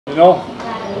You know,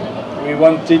 we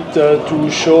wanted to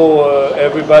show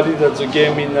everybody that the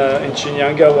game in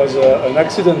Chinyanga was an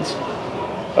accident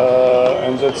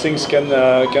and that things can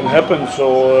happen.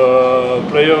 So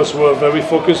players were very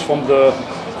focused from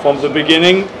the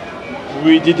beginning.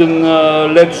 We didn't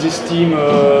let this team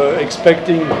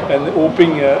expecting and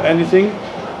hoping anything.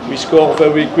 We scored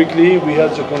very quickly. We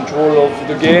had the control of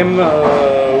the game.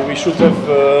 We should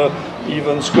have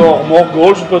even scored more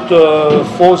goals, but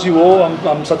 4-0,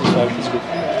 I'm satisfied. It's good.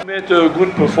 We made a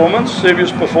good performance,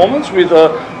 serious performance with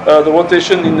the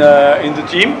rotation in the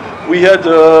team. We had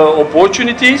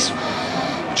opportunities.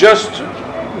 Just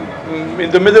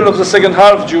in the middle of the second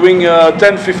half, during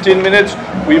 10-15 minutes,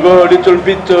 we were a little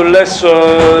bit less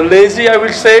lazy, I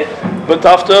will say. But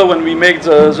after, when we make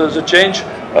the change,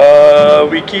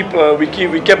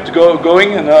 we kept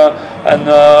going, and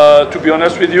to be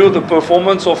honest with you, the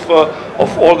performance of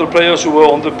all the players who were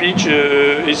on the pitch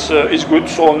is good.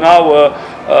 So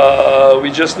now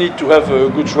we just need to have a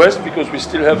good rest, because we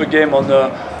still have a game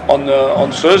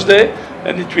on Thursday,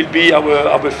 and it will be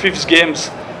our fifth games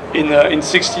in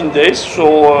 16 days.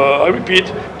 So I repeat,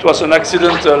 it was an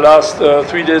accident last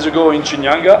 3 days ago in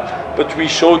Chinyanga, but we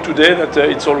showed today that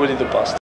it's already the past.